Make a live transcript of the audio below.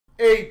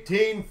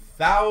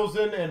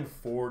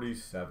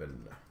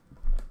18,047.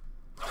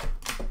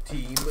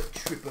 Team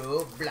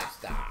Triple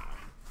Blaster.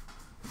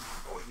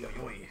 Oy, oy,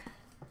 oy.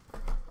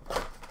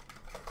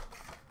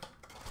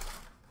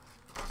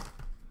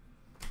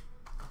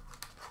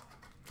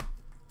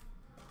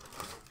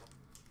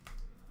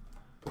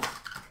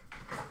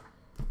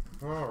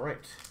 All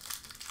right.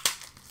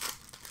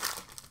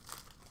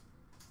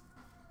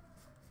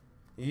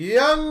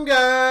 Young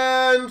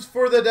Guns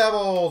for the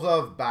Devils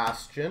of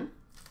Bastion.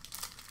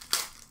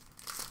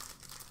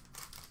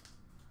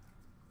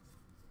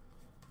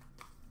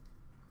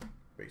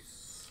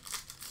 Base.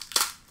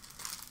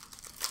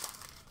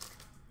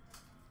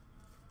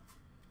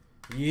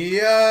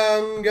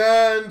 Young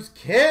Guns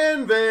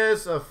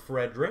Canvas of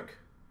Frederick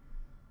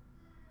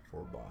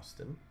for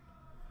Boston.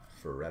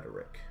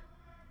 Frederick.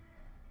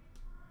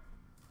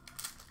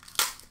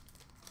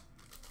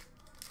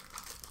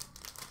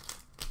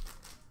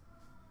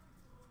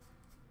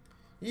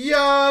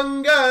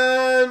 Young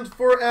Guns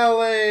for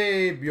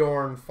LA,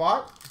 Bjorn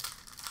Fott.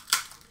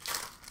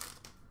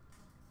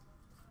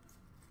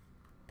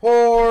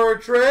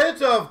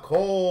 Portrait of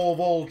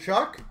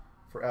Kovalchuk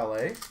for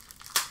LA.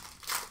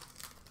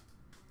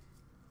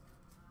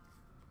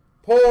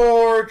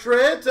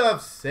 Portrait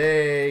of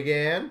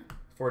Sagan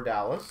for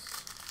Dallas.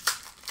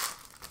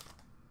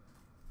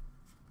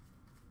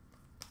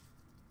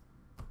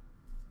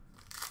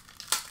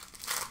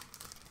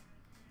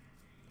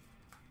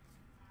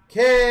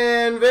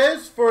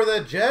 Canvas for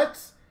the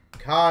Jets,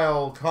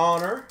 Kyle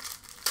Connor.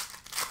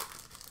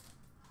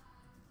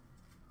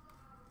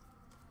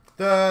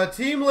 The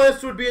team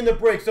list would be in the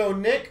break. So,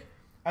 Nick,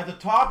 at the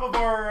top of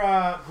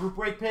our group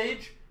break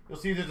page, you'll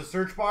see there's a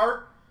search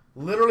bar.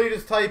 Literally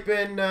just type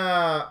in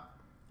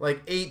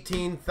like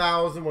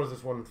 18,000. What is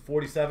this one?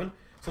 47.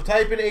 So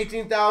type in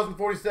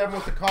 18,047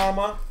 with the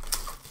comma.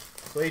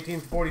 So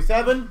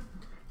 1847.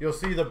 You'll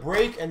see the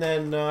break, and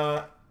then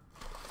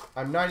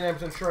I'm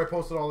 99% sure I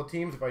posted all the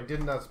teams. If I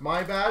didn't, that's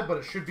my bad. But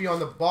it should be on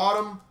the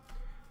bottom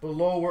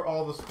below where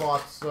all the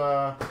spots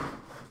were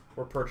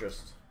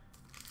purchased.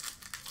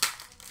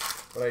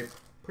 But I'm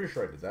pretty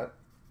sure I did that.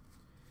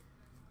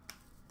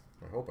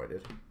 I hope I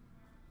did.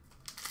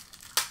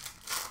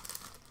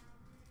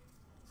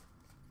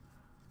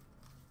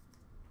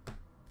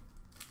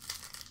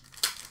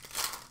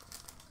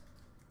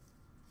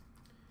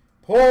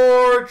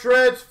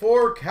 Portraits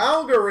for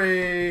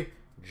Calgary,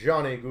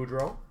 Johnny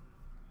Gaudreau.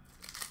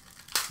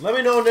 Let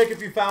me know, Nick,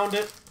 if you found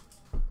it,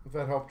 if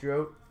that helped you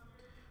out.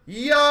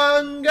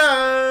 Young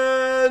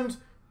Guns,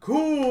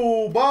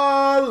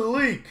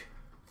 Kubalik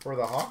for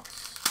the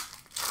Hawks.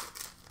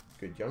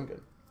 Good Young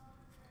Gun.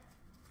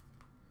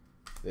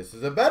 This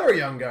is a better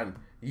Young Gun.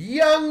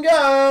 Young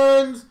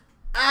Guns,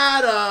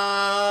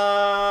 Adam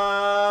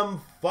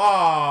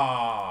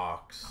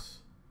Fox.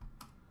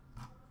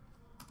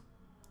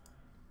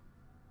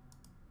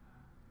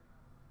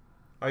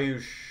 Are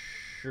you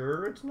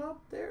sure it's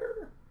not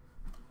there?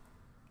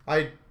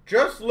 I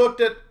just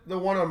looked at the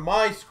one on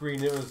my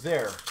screen. It was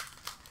there.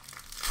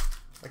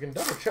 I can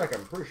double check.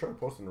 I'm pretty sure I'm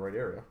posting in the right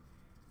area.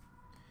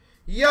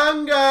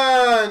 Young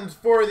Guns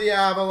for the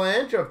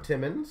Avalanche of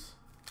Timmins.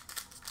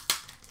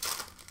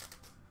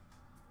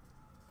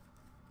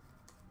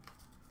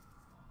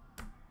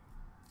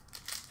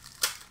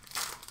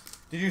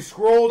 Did you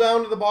scroll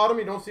down to the bottom?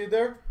 You don't see it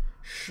there?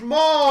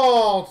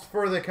 Schmaltz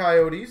for the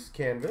Coyotes.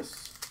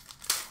 Canvas.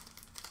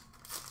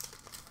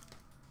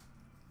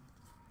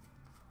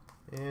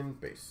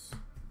 And base.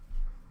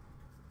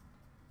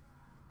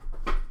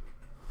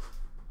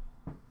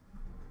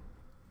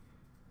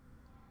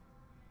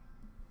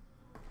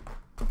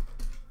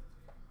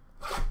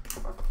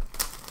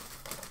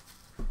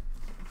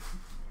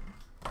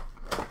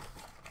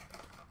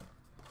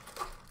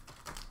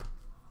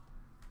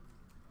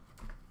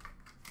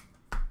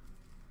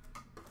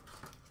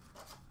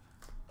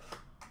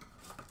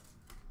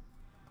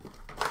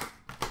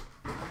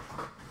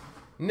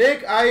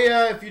 Nick,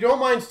 if you don't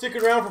mind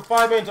sticking around for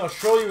 5 minutes, I'll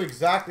show you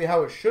exactly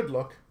how it should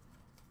look.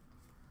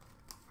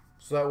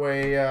 So that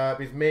way,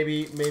 because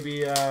maybe,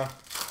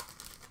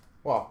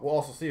 well, we'll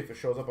also see if it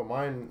shows up on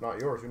mine, not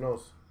yours. Who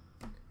knows?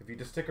 If you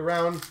just stick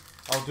around,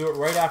 I'll do it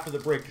right after the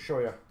break to show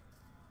you.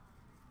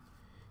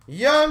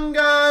 Young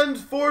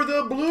Guns for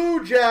the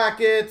Blue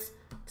Jackets,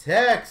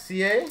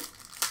 Texier.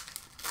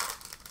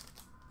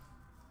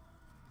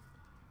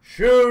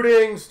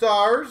 Shooting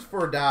Stars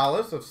for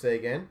Dallas of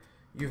Sagan.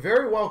 You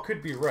very well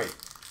could be right.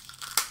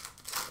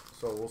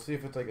 So we'll see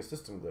if it's like a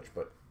system glitch,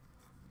 but.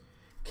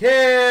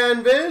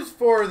 Canvas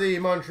for the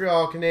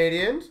Montreal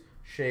Canadiens,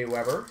 Shea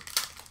Weber.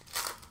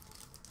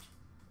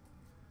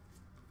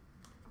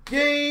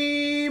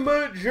 Game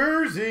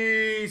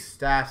jersey,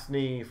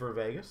 Stastny for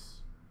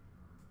Vegas.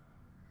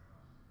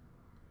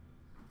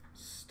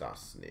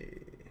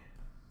 Stastny.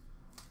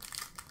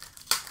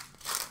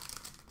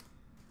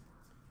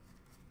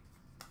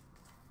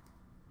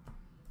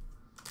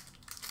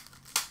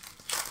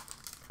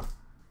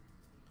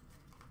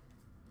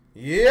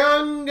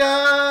 Young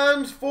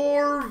Guns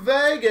for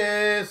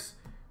Vegas,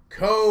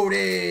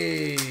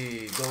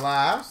 Cody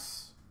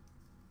Glass.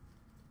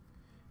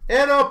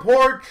 And a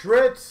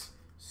Portraits,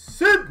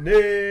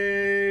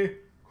 Sidney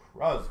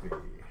Crosby.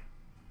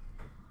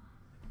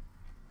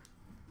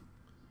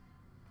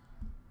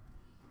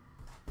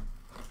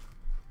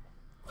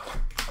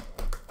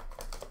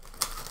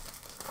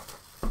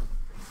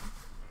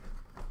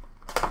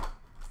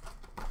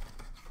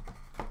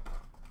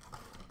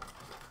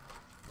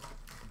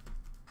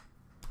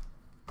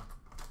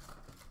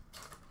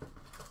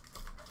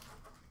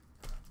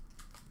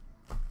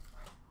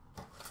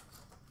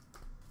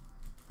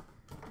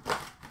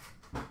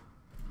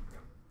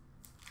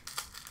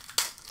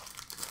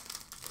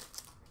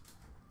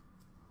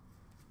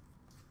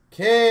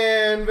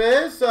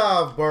 Canvas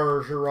of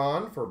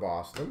Bergeron for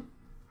Boston.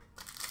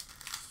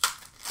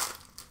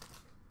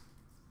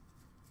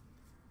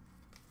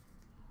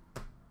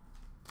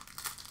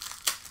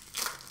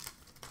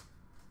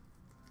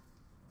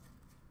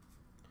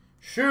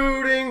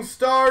 Shooting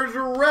Stars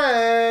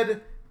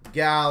Red,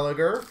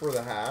 Gallagher for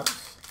the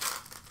Habs.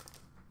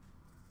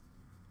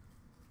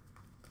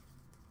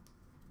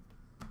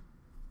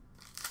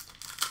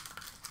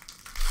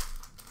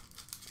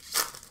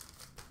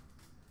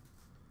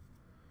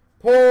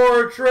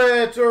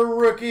 Portraits of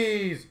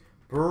Rookies,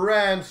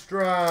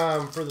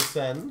 Brandstrom for the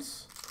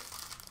Sens.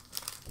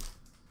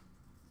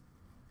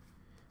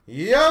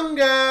 Young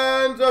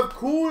Guns of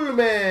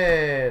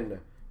Kuhlman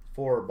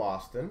for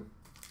Boston.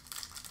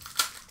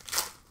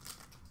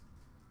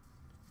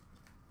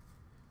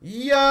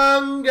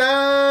 Young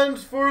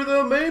Guns for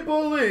the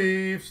Maple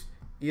Leafs,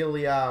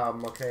 Ilya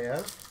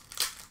Mikheyev.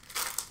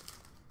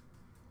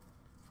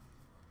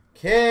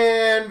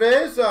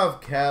 Canvas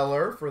of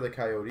Keller for the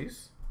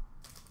Coyotes.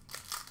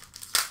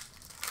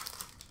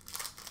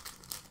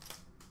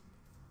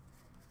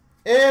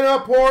 And a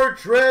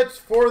Portraits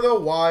for the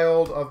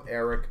Wild of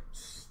Eric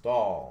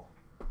Stahl.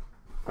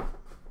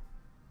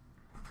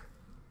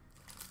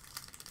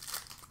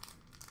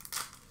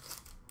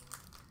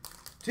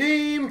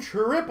 Team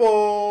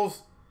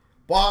Triples,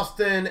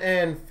 Boston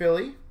and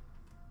Philly.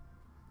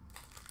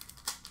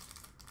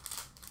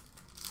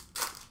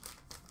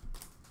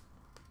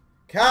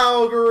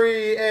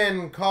 Calgary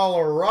and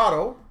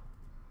Colorado.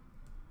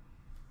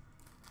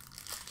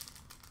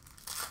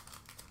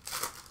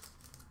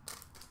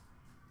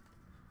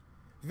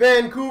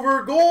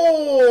 Vancouver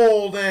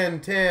Gold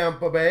and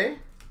Tampa Bay.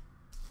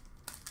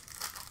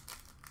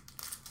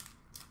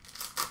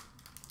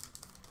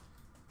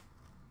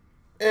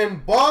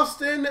 And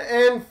Boston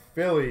and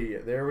Philly.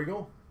 There we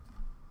go.